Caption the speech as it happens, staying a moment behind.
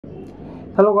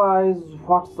Hello guys,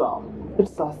 what's up?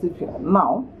 It's Asif here.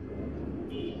 Now,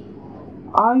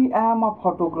 I am a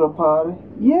photographer,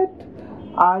 yet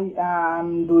I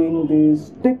am doing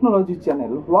this technology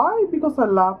channel. Why? Because I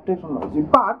love technology.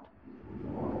 But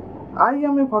I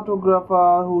am a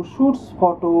photographer who shoots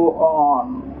photo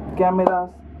on cameras,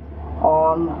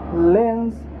 on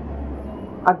lens,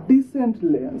 a decent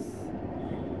lens,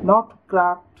 not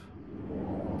cracked,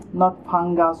 not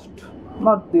fungused,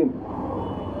 not dim.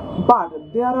 But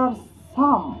there are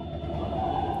some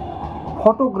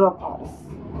photographers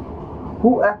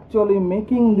who actually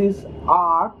making this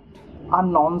art a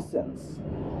nonsense,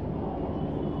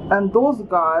 and those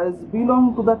guys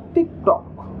belong to the TikTok,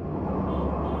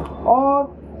 or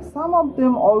some of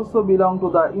them also belong to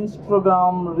the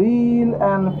Instagram reel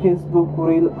and Facebook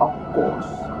reel, of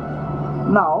course.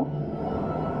 Now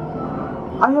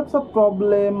I have some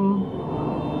problem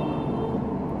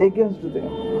against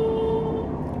them.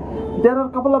 There are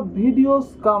a couple of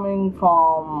videos coming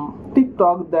from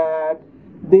TikTok that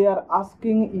they are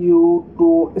asking you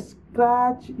to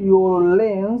scratch your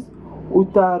lens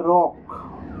with a rock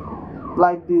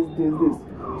like this,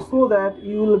 so that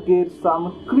you will get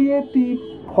some creative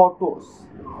photos.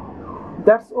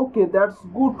 That's okay, that's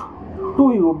good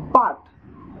to you, but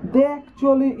they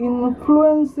actually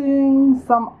influencing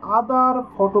some other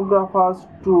photographers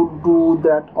to do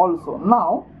that also.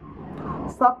 Now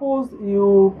suppose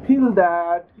you feel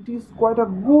that it is quite a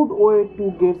good way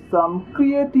to get some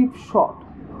creative shot.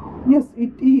 Yes,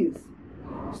 it is.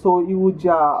 So you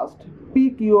just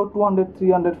pick your 200,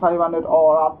 300, 500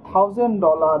 or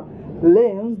 $1,000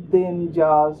 lens, then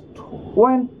just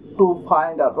went to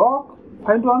find a rock,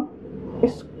 find one,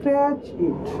 scratch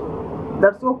it.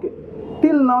 That's okay.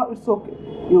 Till now it's okay.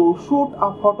 You shoot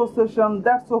a photo session,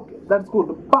 that's okay, that's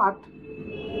good. But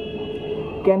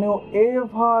can you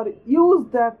ever use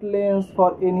that lens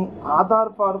for any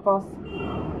other purpose?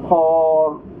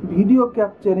 For video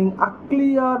capturing a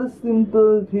clear,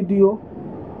 simple video?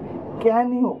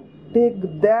 Can you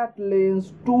take that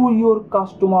lens to your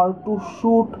customer to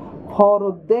shoot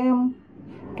for them?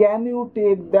 Can you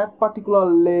take that particular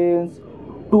lens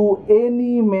to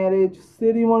any marriage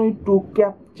ceremony to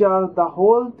capture the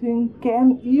whole thing?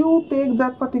 Can you take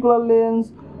that particular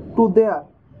lens to there?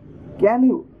 Can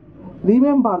you?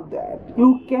 Remember that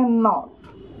you cannot.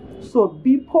 So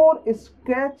before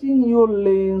scratching your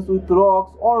lens with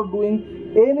rocks or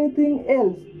doing anything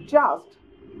else, just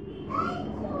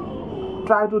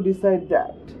try to decide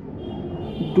that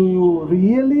do you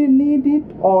really need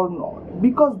it or not,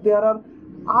 because there are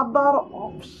other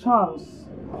options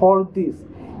for this.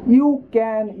 You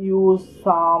can use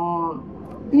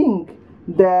some ink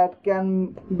that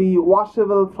can be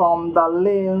washable from the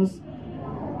lens.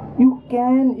 You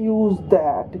can use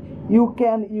that. You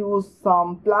can use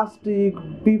some plastic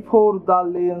before the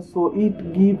lens so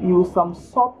it give you some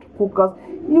soft focus.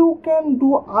 You can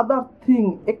do other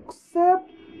thing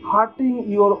except hurting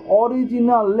your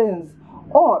original lens,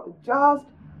 or just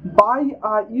buy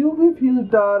a UV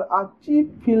filter, a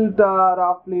cheap filter,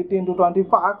 roughly 10 to 20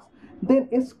 bucks, then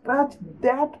scratch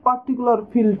that particular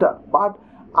filter. But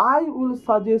I will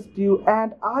suggest you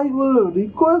and I will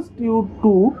request you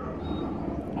to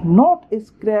not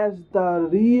scratch the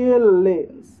real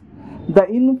lens. The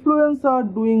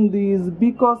influencer doing this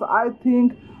because I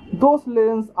think those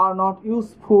lenses are not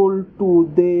useful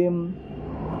to them,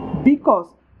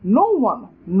 because no one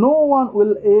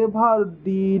will ever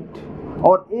did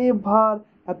or ever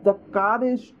have the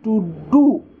courage to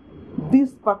do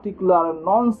this particular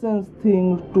nonsense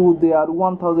thing to their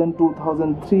 $1,000,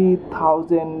 $2,000,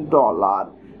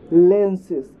 $3,000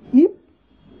 lenses. If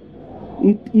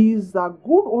it is a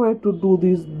good way to do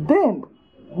this, then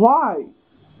why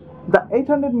the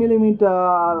 800mm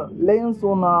lens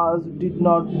owners did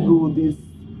not do this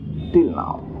till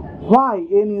now? Why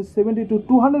any 70 to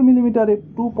 200mm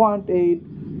f2.8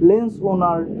 lens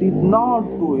owner did not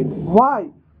do it? Why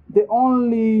they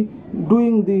only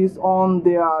doing this on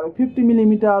their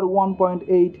 50mm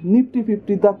 1.8 Nifty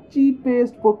 50, the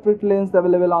cheapest portrait lens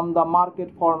available on the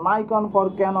market for Nikon,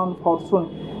 for Canon, for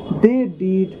Sony? They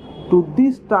did to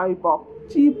this type of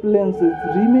cheap lenses.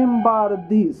 Remember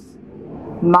this.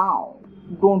 Now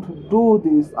don't do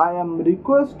this. I am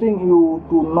requesting you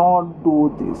to not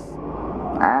do this.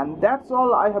 And that's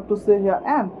all I have to say here.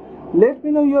 And let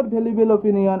me know your valuable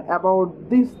opinion about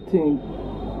this thing,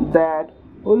 that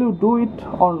will you do it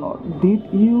or not? Did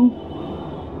you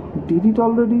did it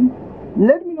already?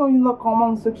 Let me know in the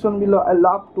comment section below. I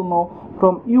love to know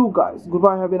from you guys.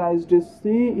 Goodbye, have a nice day.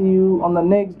 See you on the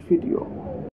next video.